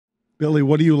Billy,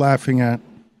 what are you laughing at?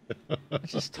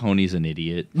 Just Tony's an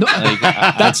idiot. No,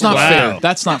 that's not fair.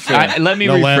 That's not fair. Let me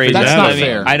rephrase that. That's not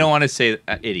fair. I don't want to say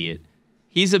idiot.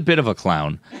 He's a bit of a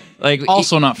clown. Like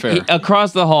also not fair.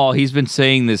 Across the hall, he's been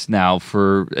saying this now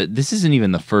for this isn't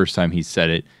even the first time he's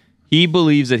said it. He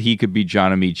believes that he could beat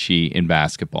John Amaechi in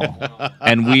basketball,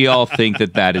 and we all think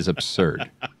that that is absurd.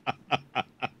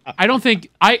 I don't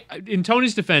think in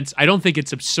Tony's defense, I don't think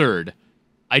it's absurd.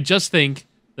 I just think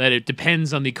that it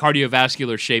depends on the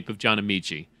cardiovascular shape of John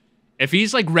Amaechi. If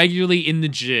he's like regularly in the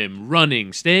gym,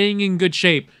 running, staying in good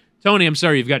shape, Tony, I'm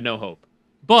sorry, you've got no hope.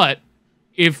 But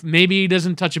if maybe he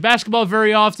doesn't touch a basketball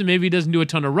very often, maybe he doesn't do a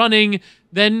ton of running,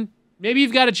 then maybe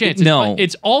you've got a chance. No.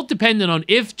 It's all dependent on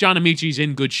if John Amaechi's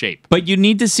in good shape. But you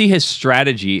need to see his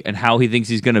strategy and how he thinks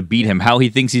he's going to beat him, how he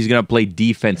thinks he's going to play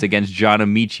defense against John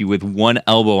Amaechi with one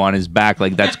elbow on his back.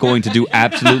 Like, that's going to do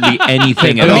absolutely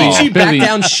anything at all. Amaechi back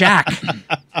down Shaq.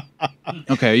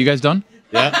 Okay, are you guys done?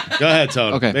 Yeah, go ahead,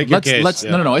 Tony. Okay, Make your case. let's.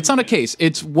 Yeah. No, it's not a case.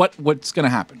 It's what's going to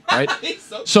happen, right?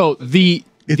 So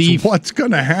what's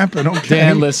going to happen. Okay,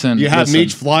 Dan, listen. You have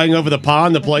Meech flying over the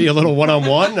pond to play you a little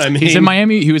one-on-one. I mean, he's in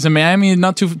Miami. He was in Miami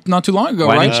not too long ago.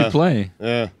 Why right? didn't you play?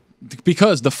 Yeah.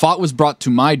 Because the fight was brought to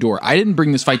my door. I didn't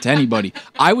bring this fight to anybody.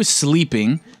 I was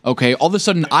sleeping. Okay, all of a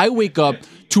sudden I wake up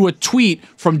to a tweet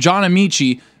from John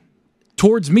Amaechi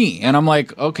towards me, and I'm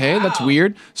like, okay, that's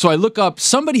weird. So I look up.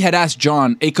 Somebody had asked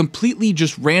John a completely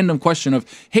just random question of,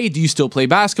 hey, do you still play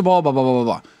basketball? Blah blah blah blah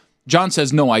blah. John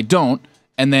says, no, I don't.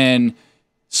 And then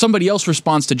somebody else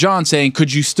responds to John saying,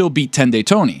 could you still beat 10-Day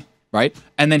Tony? Right?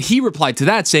 And then he replied to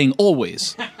that saying,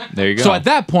 always. There you go. So at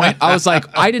that point, I was like,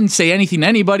 I didn't say anything to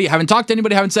anybody, haven't talked to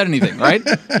anybody, haven't said anything, right?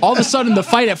 All of a sudden, the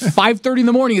fight at 5:30 in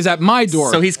the morning is at my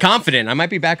door. So he's confident. I might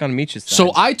be back on Meech's side.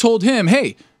 So I told him,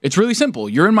 hey, it's really simple.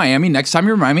 You're in Miami. Next time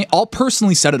you're in Miami, I'll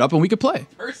personally set it up and we could play.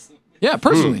 Personally? Yeah,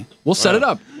 personally. We'll set it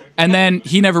up. And then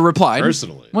he never replied.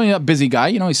 Personally? Well, yeah, busy guy.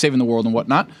 You know, he's saving the world and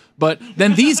whatnot. But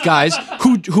then these guys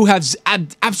who have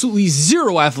absolutely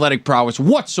zero athletic prowess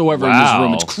whatsoever in this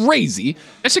room, it's crazy.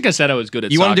 Jessica said I was good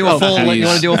at You want to do a full? You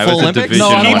want to do a full Olympics? No,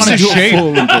 I don't want to do a full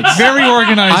Olympics. Very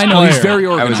organized. I know player. he's very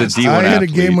organized. I was a D1 I hit a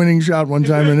athlete. game-winning shot one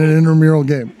time in an intramural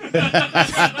game.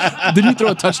 Did you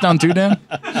throw a touchdown too, Dan?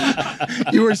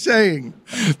 You were saying.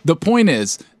 The point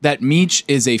is that Meech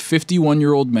is a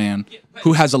 51-year-old man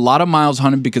who has a lot of miles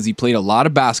on him because he played a lot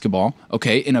of basketball,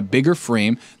 okay, in a bigger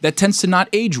frame that tends to not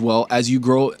age well as you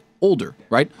grow older,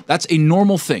 right? That's a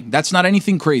normal thing. That's not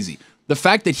anything crazy. The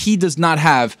fact that he does not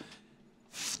have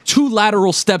two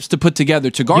lateral steps to put together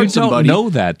to guard somebody. You don't know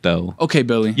that, though. Okay,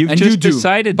 Billy. You've and just you do.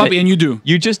 decided Bobby, that, and you do.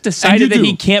 You just decided that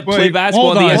he can't play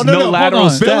basketball and he has no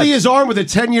lateral steps. Billy is armed with a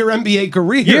 10-year NBA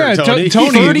career, Yeah, Tony.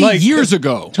 Tony, 30 years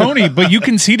ago. Tony, but you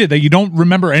conceded that you don't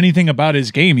remember anything about his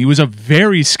game. He was a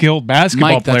very skilled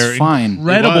basketball Mike, player. that's fine.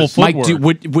 Incredible footwork.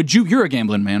 Mike, would you? You're a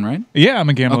gambling man, right? Yeah, I'm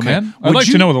a gambling man. I'd Would like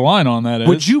you- to know what the line on that is.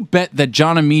 Would you bet that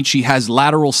John Amaechi has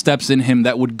lateral steps in him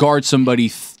that would guard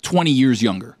somebody 20 years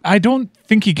younger? I don't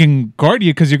think he can guard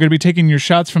you because you're going to be taking your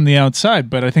shots from the outside,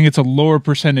 but I think it's a lower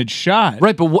percentage shot.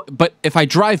 Right, but if I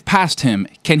drive past him,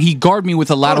 can he guard me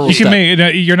with a lateral He step? can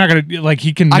make, you're not going to, like,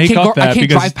 he can make up that I can't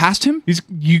because drive past him?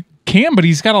 you can, but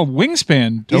he's got a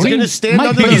wingspan. He's going to stand Mike,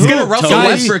 under the He's hoop, going to Russell Tony.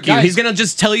 Westbrook you. He's going to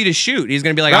just tell you to shoot. He's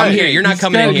going to be like, I'm here. You're not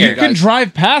coming in You here. can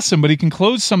drive past him, but he can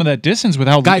close some of that distance with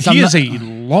how Guys, he I'm is a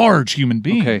large human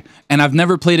being. Okay, and I've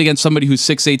never played against somebody who's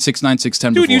 6'8", 6'9", 6'10"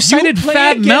 Dude, before. you cited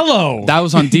Fat Mello. That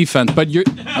was on defense, but you're...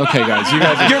 Okay, guys, you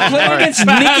guys... You're playing against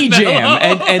Nicky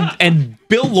Jam and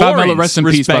Bill Fat Lawrence, Mello, rest in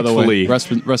peace, by the way.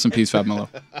 respectfully. Rest in peace, Fat Mello.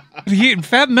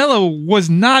 Fat Mello was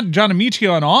not John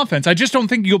Amaechi on offense. I just don't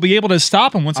think you'll be able to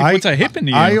stop him once he puts a hip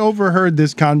into you. I overheard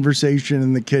this conversation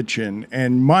in the kitchen,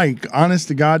 and Mike, honest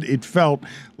to God, it felt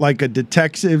like a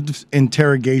detective's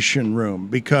interrogation room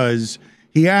because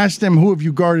he asked him, who have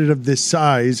you guarded of this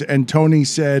size? And Tony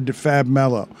said, Fab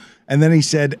Mello. And then he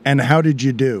said, and how did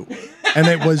you do? And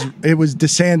it was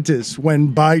DeSantis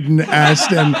when Biden asked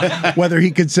him whether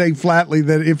he could say flatly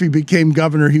that if he became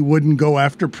governor, he wouldn't go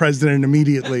after president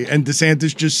immediately. And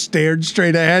DeSantis just stared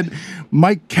straight ahead.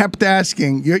 Mike kept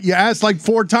asking. You asked like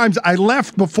 4 times. I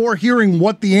left before hearing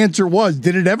what the answer was.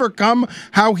 Did it ever come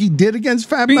how he did against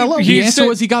Fab Mello? The answer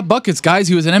was he got buckets, guys.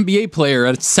 He was an NBA player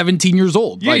at 17 years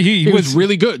old. Yeah, like, he was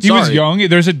really good. He was young.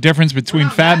 There's a difference between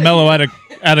Fat Mello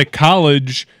at a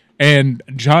college and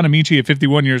John Amaechi at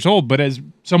 51 years old. But as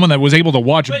someone that was able to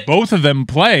watch both of them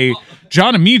play,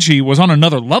 John Amaechi was on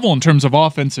another level in terms of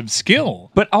offensive skill.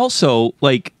 But also,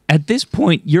 like, at this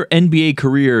point, your NBA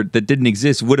career that didn't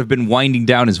exist would have been winding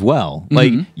down as well.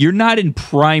 Like, you're not in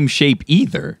prime shape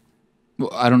either.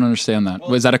 Well, I don't understand that.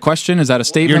 Was that a question? Is that a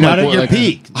statement? You're not at your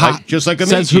peak, just like Amaechi.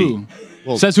 Says who?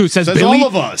 Well, Says who? Says Billy? all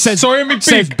of us. Says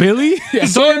Billy? Yeah,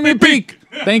 Soy mi peak.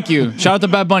 Thank you. Shout out to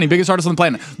Bad Bunny, biggest artist on the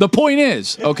planet. The point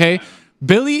is, okay,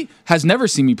 Billy has never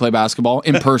seen me play basketball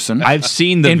in person. I've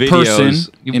seen the in videos.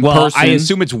 In well, person. I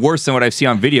assume it's worse than what I've seen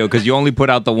on video because you only put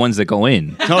out the ones that go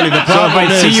in. Tony, the So if problem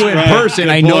I is, see you in right, person,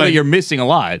 good I know point. that you're missing a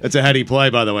lot. That's a heady play,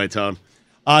 by the way, Tom.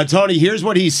 Tony, here's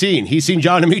what he's seen. He's seen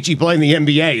John Amaechi play in the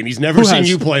NBA, and he's never Who seen has?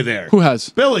 you play there. Who has?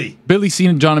 Billy. Billy's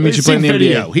seen John Amaechi He's play in seen the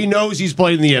video. NBA. He knows he's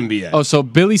played in the NBA. Oh, so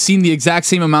Billy's seen the exact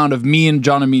same amount of me and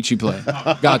John Amaechi play.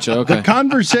 Gotcha, okay. The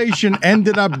conversation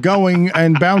ended up going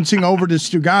and bouncing over to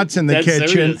Stugotz in the That's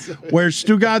kitchen, serious. where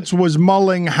Stugotz was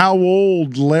mulling how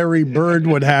old Larry Bird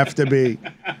would have to be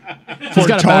He's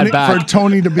got a bad back. for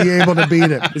Tony to be able to beat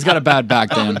him. He's got a bad back,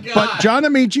 Dan. But John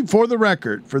Amaechi, for the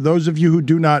record, for those of you who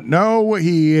do not know,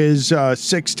 he is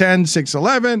 6'10",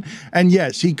 6'11", and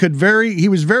yes, he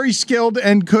was very skilled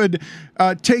and could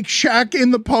take Shaq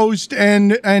in the post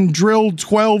and drill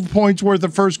 12 points worth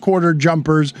of first quarter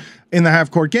jumpers in the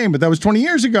half court game. But that was 20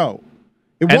 years ago.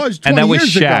 It was 20 and that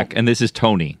was years Shaq, ago. and this is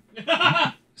Tony.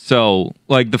 So,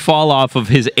 like, the fall off of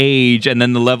his age and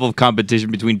then the level of competition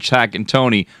between Shaq and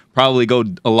Tony probably go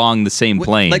along the same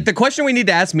plane. Like, the question we need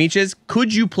to ask Meech is,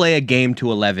 could you play a game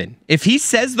to 11? If he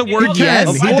says the word yes,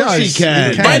 Of course he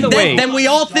can. By the way, then we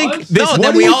all think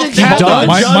What do you think he does?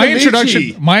 My John introduction,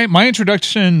 Amaechi. my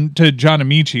introduction to John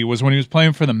Amaechi was when he was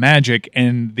playing for the Magic,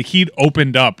 and the Heat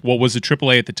opened up what was the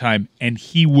AAA at the time, and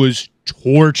he was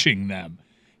torching them.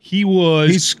 He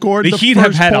scored the Heat first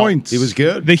have had points. He was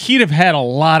good. The Heat have had a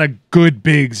lot of good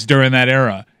bigs during that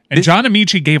era, and John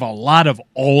Amaechi gave a lot of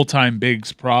all-time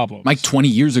bigs problems. Like 20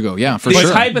 years ago, yeah, for His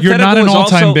sure. hypothetical You're not an was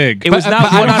all-time also- big. It was But- not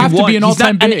but I don't have to one-on-one. be an He's not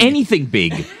all-time big. anything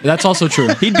big. That's also true.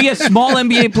 He'd be a small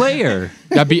NBA player.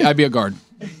 I'd be a guard.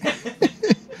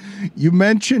 You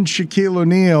mentioned Shaquille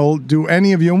O'Neal. Do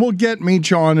any of you, and we'll get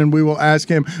Meech on and we will ask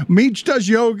him. Meech does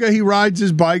yoga, he rides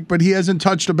his bike, but he hasn't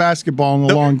touched a basketball in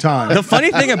a long time. The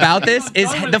funny thing about this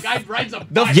is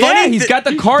Yeah, he's got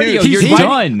the cardio. Dude, You're he's-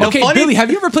 done. Okay, funny- Billy,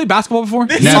 have you ever played basketball before?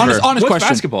 Never. Honest What's question.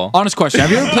 basketball? Honest question. Have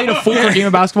you ever played a full court game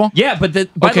of basketball? Yeah, but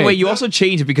by Okay. the way, you also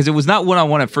changed it because it was not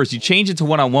one-on-one at first. You changed it to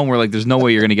one-on-one where, like, there's no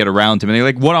way you're going to get around him. And you're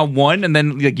like, one-on-one, and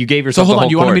then like you gave So yourself hold the on,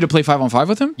 whole you wanted court. me to play 5-on-5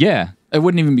 with him? Yeah. It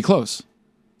wouldn't even be close.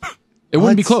 It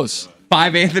wouldn't be close.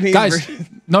 5 Anthony. Guys,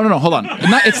 no, hold on.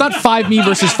 It's not 5 me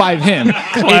versus 5 him.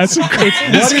 It's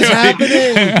What is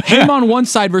happening? him on one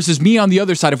side versus me on the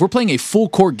other side. If we're playing a full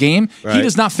court game, he Right.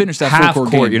 does not finish that Half full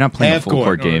court. court game. You're not playing Half a full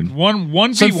court court. game.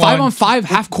 one So v1. 5-on-5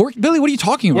 half court? Billy, what are you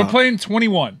talking We're about? playing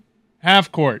 21 half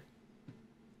court.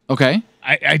 Okay.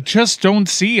 I just don't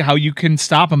see how you can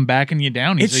stop him backing you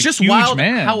down. He's It's a just huge wild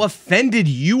man. how offended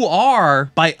you are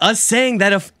by us saying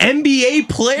that an NBA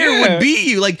player Yeah. would beat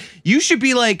you. Like, you should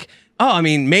be like, oh, I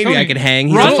mean, maybe I could hang.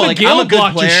 He's Ron also like, McGill I'm a good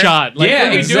blocked player. your shot. Like, Yeah, what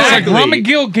are you exactly. doing? Ron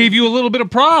McGill gave you a little bit of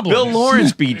problems. Bill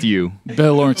Lawrence beat you.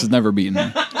 Bill Lawrence has never beaten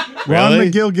him. Ron Really?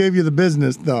 McGill gave you the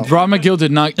business, though. Ron McGill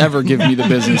did not ever give me the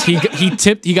business.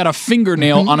 He got a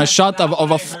fingernail on a shot of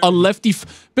a lefty.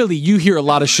 Billy, you hear a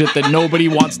lot of shit that nobody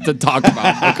wants to talk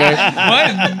about, okay?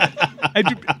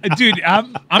 Dude,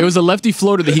 It was a lefty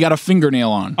floater that he got a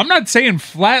fingernail on. I'm not saying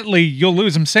flatly you'll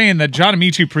lose. I'm saying that John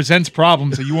Amaechi presents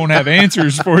problems that you won't have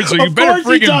answers for. So you Of better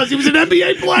course he does. friggin' He was an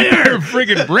NBA player.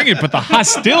 friggin' bring it. But the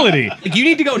hostility. Like, you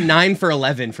need to go 9 for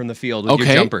 11 from the field with your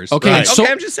Okay. jumpers. Okay. Right. So-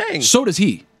 Okay, I'm just saying. So does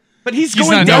he. But he's He's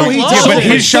going not down going. low. Yeah, but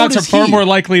his So shots are does far he. more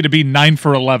likely to be 9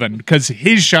 for 11 because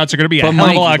his shots are going to be a But hell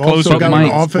of a Mike, lot you've closer. Also got than an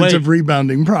mine. offensive Wait.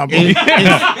 rebounding problem.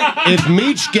 If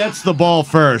Meech gets the ball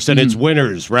first and it's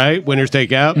winners, right? Winners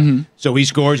take out. So he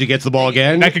scores, he gets the ball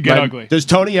again. That could get Right. ugly. Does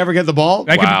Tony ever get the ball?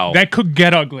 That could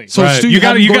get ugly. So Stu, you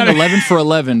got got him to going 11 for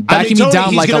 11, backing me Tony, down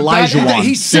he's like gonna back Elijah him down. Wan.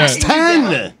 He's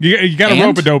 6'10". You got to And?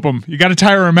 rope a dope him. You got to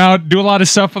tire him out. Do a lot of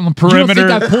stuff on the You don't perimeter.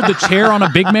 think I pulled the chair on a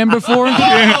big man before? You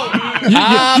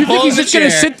think pull he's the just gonna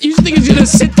chair. sit? You think he's gonna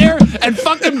sit there and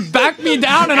fucking back me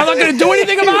down, and I'm not gonna do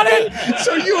anything about it?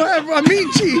 So you have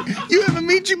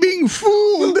Amaechi being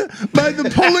fooled by the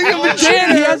pulling of the chair.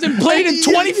 Dan, he hasn't played in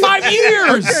 25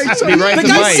 years. Okay, so Be right The to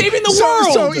guy's Mike. saving the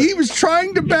so world. he was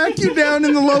trying to back you down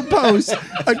in the low post.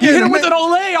 Again, You hit him with an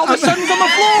Olay, all of a sudden he's on the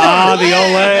floor. Ah, the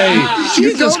Olay.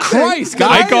 Jesus Christ,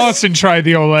 guys. Mike Austin tried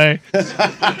the Olay.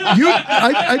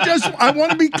 I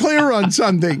want to be clear on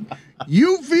something.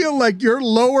 You feel like your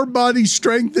lower body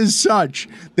strength is such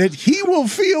that he will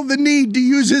feel the need to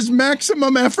use his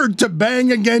maximum effort to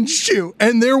bang against you.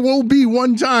 And there will be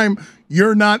one time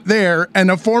you're not there and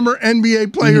a former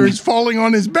NBA player is falling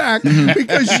on his back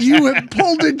because you have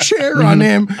pulled a chair on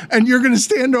him and you're going to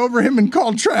stand over him and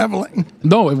call traveling.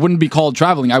 No, it wouldn't be called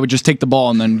traveling. I would just take the ball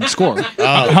and then score.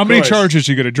 How many charges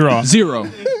you going to draw? 0.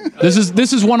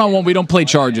 This is one-on-one. We don't play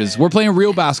charges. We're playing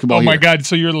real basketball. Oh my here. God!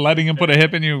 So you're letting him put a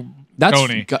hip in you,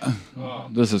 Tony?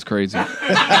 This is crazy.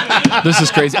 This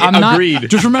is crazy. I'm not.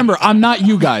 Just remember, I'm not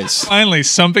you guys. Finally,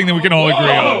 something that we can all agree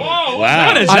on.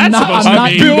 What is that I'm not, supposed I'm to not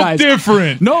mean? you Built guys.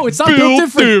 different. No, it's not Built built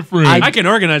different. different. I can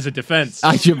organize a defense.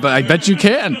 I bet you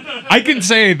can. I can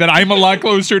say that I'm a lot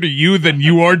closer to you than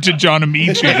you are to John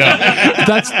Amaechi. though.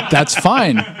 That's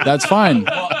fine. That's fine.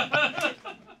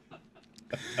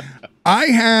 I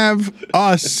have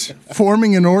us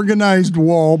forming an organized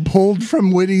wall pulled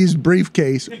from Whitty's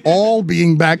briefcase, all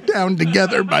being backed down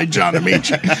together by John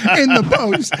Amaechi in the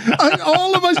post. And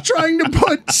all of us trying to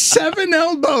put 7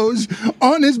 elbows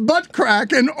on his butt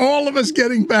crack and all of us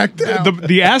getting back down.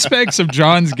 The aspects of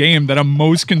John's game that I'm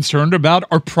most concerned about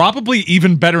are probably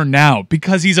even better now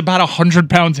because he's about 100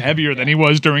 pounds heavier than he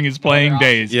was during his playing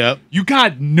days. Yep. You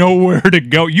got nowhere to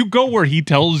go. You go where he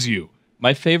tells you.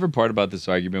 My favorite part about this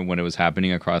argument when it was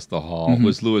happening across the hall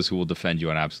was Lewis, who will defend you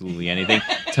on absolutely anything,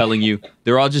 telling you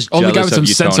they're all just Only jealous guy with of some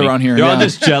you, sense Tony. around here, They're all yeah.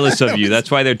 just jealous of you.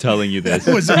 That's why they're telling you this.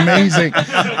 It was amazing.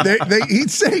 He'd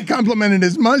say he complimented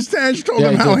his mustache, told Yeah,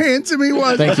 him he how did. handsome he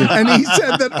was. Thank you. And he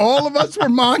said that all of us were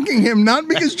mocking him, not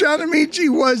because John Amaechi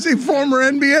was a former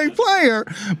NBA player,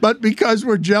 but because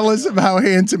we're jealous of how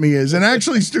handsome he is. And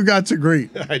actually, Stugotz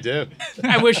agreed. I do.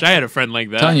 I wish I had a friend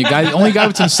like that. telling you, guy, only guy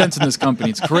with some sense in this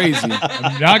company. It's crazy.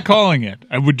 I'm not calling it.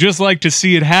 I would just like to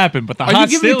see it happen, but the Are you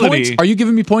giving me hostility. points? Are you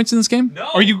giving me points in this game? No.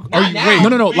 Are you wait?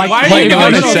 No. Like, Why wait, do you no,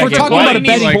 need no, a no, if we're second? talking Why about a do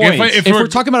you need betting like, point, if if we're we're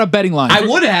talking about a betting line, I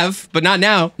would have, but not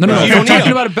now. no. You If we're don't need talking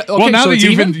them. about a bet. Okay, well, now so that it's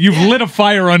you've even? lit a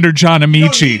fire under John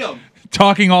Amaechi, need 'em.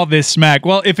 talking all this smack.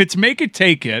 Well, if it's make it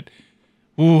take it,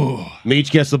 ooh. Meach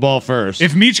gets the ball first.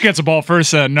 If Meach gets a ball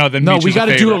first, no, then No, Meach we got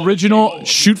to do original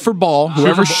shoot for ball.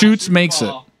 Whoever shoots makes it,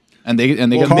 and they get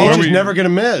Meach the is never going to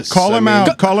miss. Call him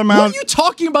out. Call him What out. are you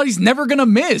talking about? He's never gonna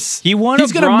miss. He won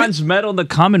He's a gonna bronze medal in the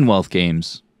Commonwealth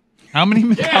Games. How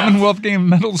many Commonwealth Game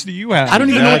medals do you have? I don't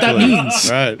even know what that Exactly. means.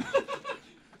 Right.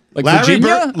 Like Larry, Virginia?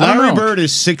 Bird, I don't Larry know. Bird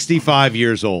is 65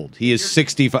 years old. He is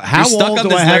 65. How stuck old on do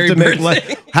this I have Larry to make? Bird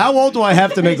thing. How old do I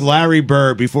have to make Larry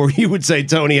Bird before you would say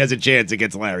Tony has a chance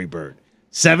against Larry Bird?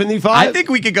 75. I think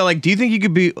we could go like, do you think you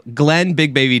could be Glenn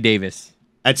Big Baby Davis?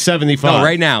 at 75. No,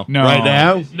 right now. No. Right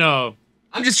now. No.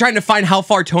 I'm just trying to find how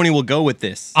far Tony will go with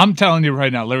this. I'm telling you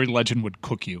right now, Larry Legend would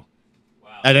cook you.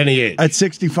 At any age. At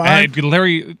 65?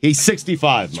 Larry, He's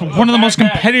 65. Mike. one of the most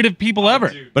competitive people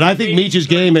ever. But I think Meach's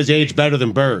game has aged better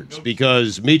than Bird's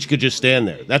because Meach could just stand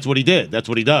there. That's what he did. That's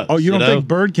what he does. Oh, you don't know? think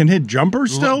Bird can hit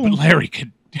jumpers still? But Larry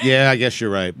could. Yeah, I guess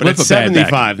you're right. But With it's a bad back.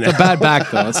 75 now. It's a bad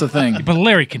back though. That's the thing. But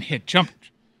Larry can hit jumpers.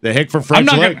 The hick for I'm French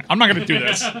not leg. gonna do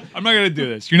this. I'm not gonna do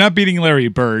this. You're not beating Larry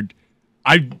Bird.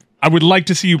 I would like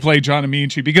to see you play John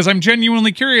Amaechi because I'm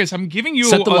genuinely curious. I'm giving you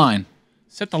Set the line.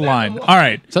 Set the line. All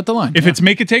right. Set the line. If yeah. it's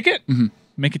make it take it,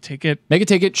 make it take it. Make it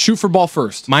take it. Shoot for ball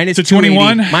first. Minus To 280.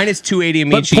 21? Minus 280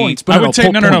 But Amici. points. But I would say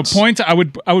no. points. Points. I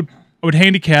would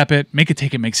handicap it. Make it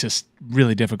take it makes this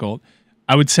really difficult.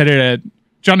 I would set it at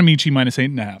John Amaechi minus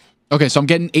 8.5. Okay, so I'm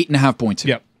getting 8.5 points.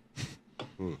 Here. Yep.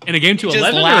 In a game to Just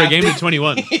 11 or a laughed. game to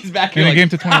 21? He's back In here a like, game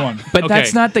to 21. But Okay.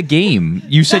 that's not the game.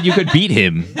 You said you could beat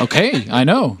him. Okay, I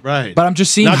know. Right. But I'm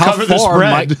just seeing Now how cover the far.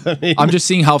 spread. I mean- I'm just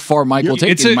seeing how far Mike will take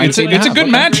It's it. a Minus it's a 8.5. good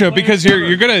Okay. matchup because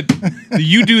you're gonna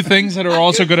you do things that are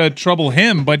also gonna trouble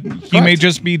him, but he may Correct.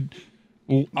 just be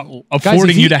Guys,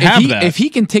 affording you to have that. If he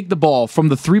can take the ball from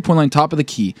the 3-point line, top of the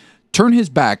key, turn his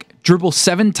back, dribble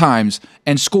 7 times,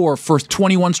 and score for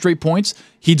 21 straight points,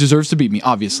 he deserves to beat me.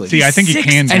 Obviously. See, I think he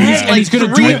can do and he's, that. and he's going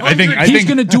to do it. I think he's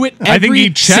going to do it. I think he every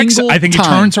checks. single I think he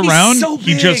time. turns around. so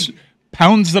He big. just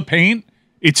pounds the paint.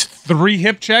 It's 3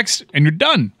 hip checks, and you're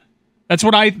done. That's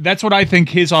what I think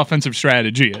his offensive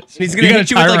strategy is. He's going to gotta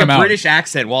hit you with tire like him a out. British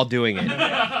accent while doing it.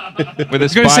 With a gonna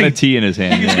spot say- of tea in his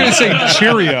hand. He's gonna say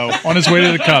Cheerio on his way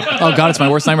to the cup. Oh God, it's my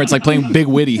worst nightmare. It's like playing Big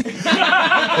Witty.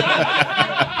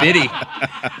 Biddy.